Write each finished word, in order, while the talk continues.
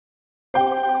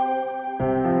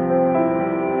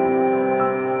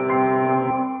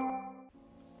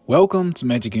Welcome to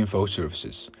MagicInfo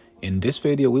Services. In this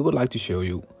video we would like to show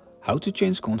you how to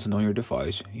change content on your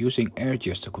device using air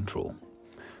gesture control.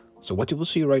 So what you will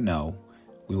see right now,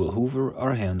 we will hover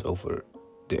our hand over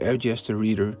the air gesture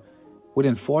reader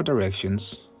within 4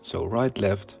 directions, so right,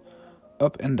 left,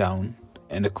 up and down,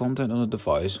 and the content on the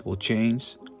device will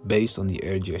change based on the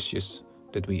air gestures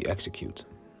that we execute.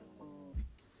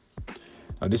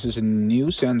 Now this is a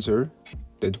new sensor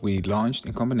that we launched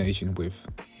in combination with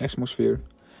Nexmosphere.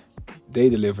 They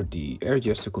delivered the air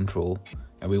gesture control,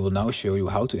 and we will now show you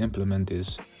how to implement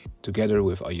this together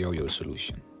with our Yo-Yo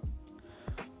solution.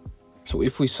 So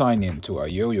if we sign in to our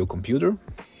Yo-Yo computer,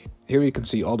 here you can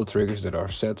see all the triggers that are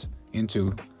set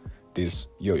into this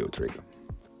Yo-Yo trigger.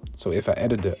 So if I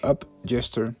added the up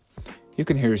gesture, you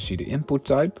can here see the input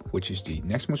type, which is the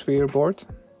Nexmosphere board.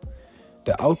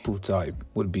 The output type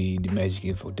would be the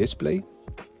MagicInfo display.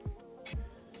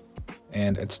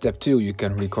 And at step 2 you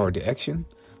can record the action.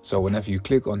 So whenever you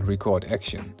click on record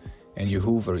action and you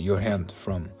hover your hand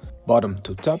from bottom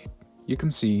to top, you can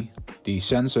see the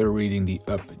sensor reading the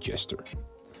up gesture.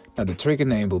 Now the trigger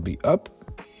name will be up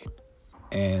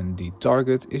and the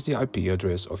target is the IP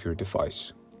address of your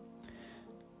device.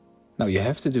 Now you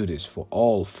have to do this for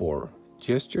all 4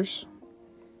 gestures.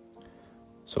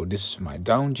 So this is my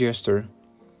down gesture.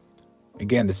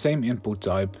 Again, the same input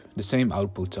type, the same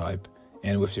output type,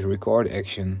 and with the record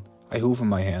action I hover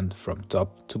my hand from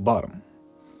top to bottom.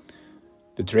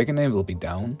 The trigger name will be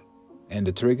down, and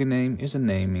the trigger name is a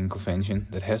naming convention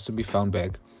that has to be found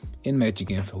back in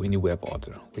MagicInfo in the web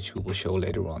author, which we will show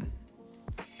later on.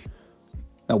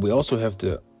 Now we also have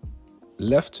the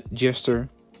left gesture,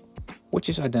 which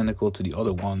is identical to the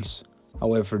other ones.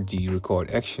 However, the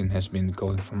record action has been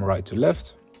going from right to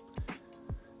left,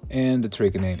 and the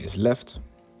trigger name is left.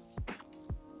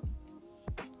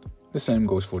 The same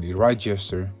goes for the right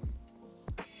gesture.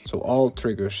 So all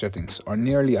trigger settings are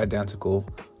nearly identical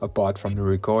apart from the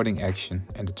recording action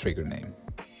and the trigger name.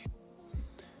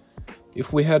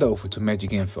 If we head over to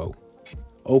MagicInfo,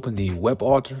 open the web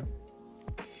author,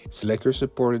 select your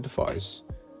supported device,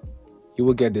 you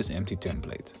will get this empty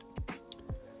template.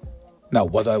 Now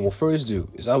what I will first do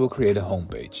is I will create a home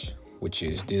page, which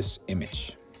is this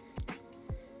image.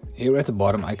 Here at the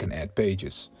bottom I can add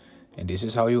pages, and this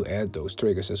is how you add those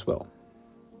triggers as well.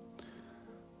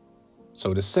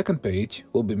 So the second page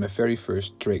will be my very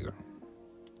first trigger.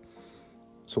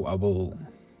 So I will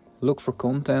look for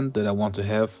content that I want to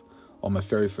have on my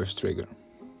very first trigger,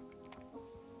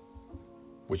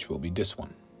 which will be this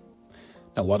one.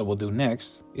 Now what I will do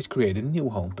next is create a new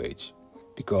home page,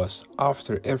 because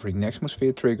after every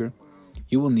Nexmosphere trigger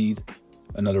you will need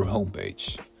another home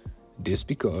page. This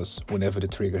because whenever the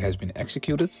trigger has been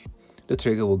executed, the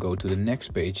trigger will go to the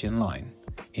next page in line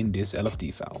in this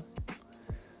LFD file.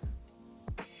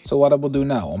 So what I will do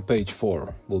now on page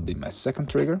 4 will be my second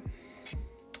trigger.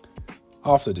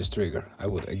 After this trigger I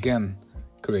will again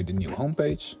create a new home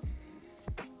page.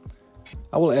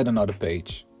 I will add another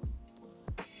page,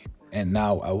 and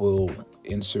now I will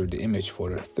insert the image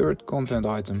for the third content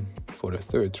item for the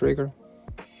third trigger,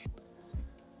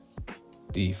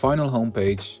 the final home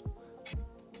page,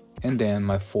 and then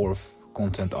my 4th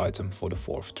content item for the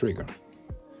 4th trigger,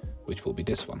 which will be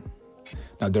this one.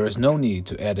 Now there is no need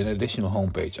to add an additional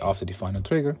home page after the final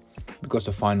trigger, because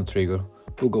the final trigger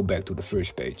will go back to the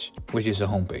first page, which is a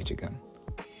home page again.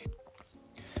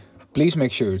 Please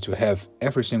make sure to have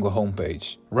every single home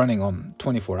page running on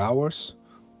 24 hours,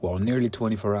 well, nearly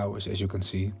 24 hours as you can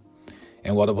see.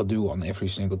 And what I will do on every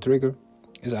single trigger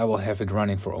is I will have it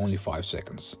running for only 5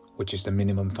 seconds, which is the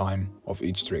minimum time of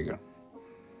each trigger.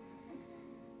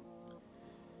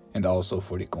 And also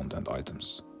for the content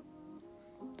items.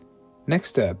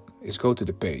 Next step is go to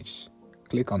the page,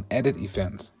 click on Edit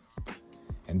Event,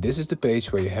 and this is the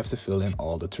page where you have to fill in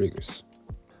all the triggers.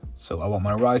 So I want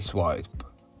my right swipe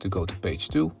to go to page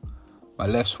 2, my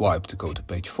left swipe to go to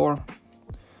page 4,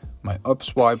 my up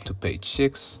swipe to page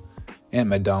 6, and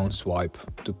my down swipe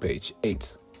to page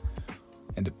 8.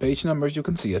 And the page numbers you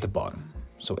can see at the bottom.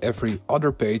 So every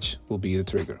other page will be the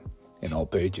trigger, and all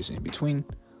pages in between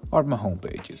are my home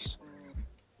pages.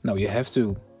 Now you have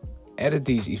to edit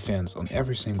these events on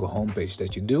every single home page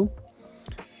that you do,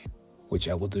 which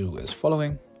I will do as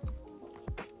following.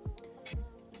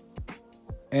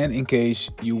 And in case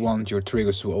you want your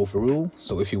triggers to overrule,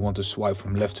 so if you want to swipe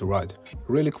from left to right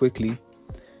really quickly,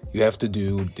 you have to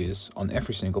do this on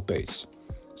every single page.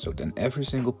 So then every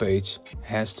single page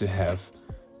has to have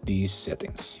these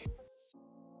settings.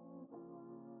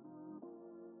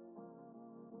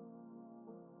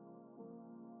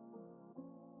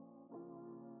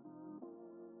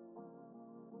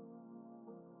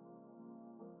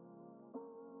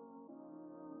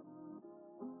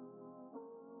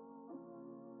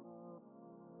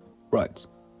 Right,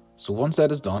 so once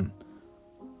that is done,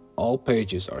 all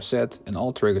pages are set and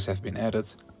all triggers have been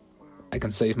added, I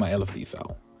can save my LFD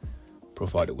file,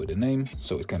 provided with a name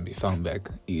so it can be found back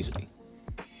easily.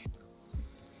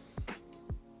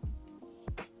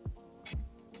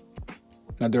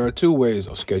 Now there are two ways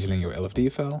of scheduling your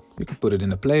LFD file. You can put it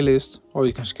in a playlist or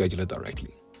you can schedule it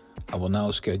directly. I will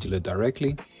now schedule it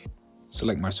directly.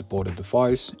 Select my supported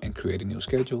device and create a new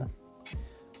schedule.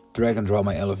 Drag and drop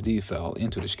my LFD file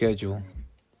into the schedule.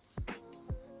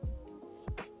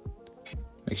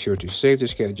 Make sure to save the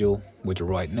schedule with the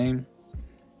right name.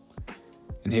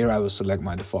 And here I will select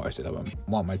my device that I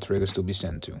want my triggers to be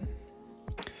sent to.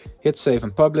 Hit save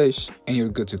and publish and you're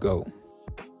good to go.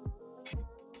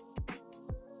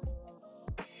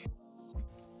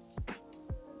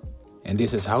 And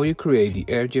this is how you create the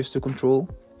air gesture control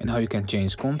and how you can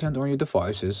change content on your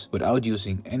devices without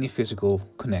using any physical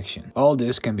connection. All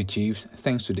this can be achieved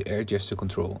thanks to the air gesture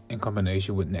control in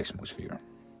combination with Nextmosphere.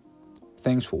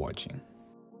 Thanks for watching.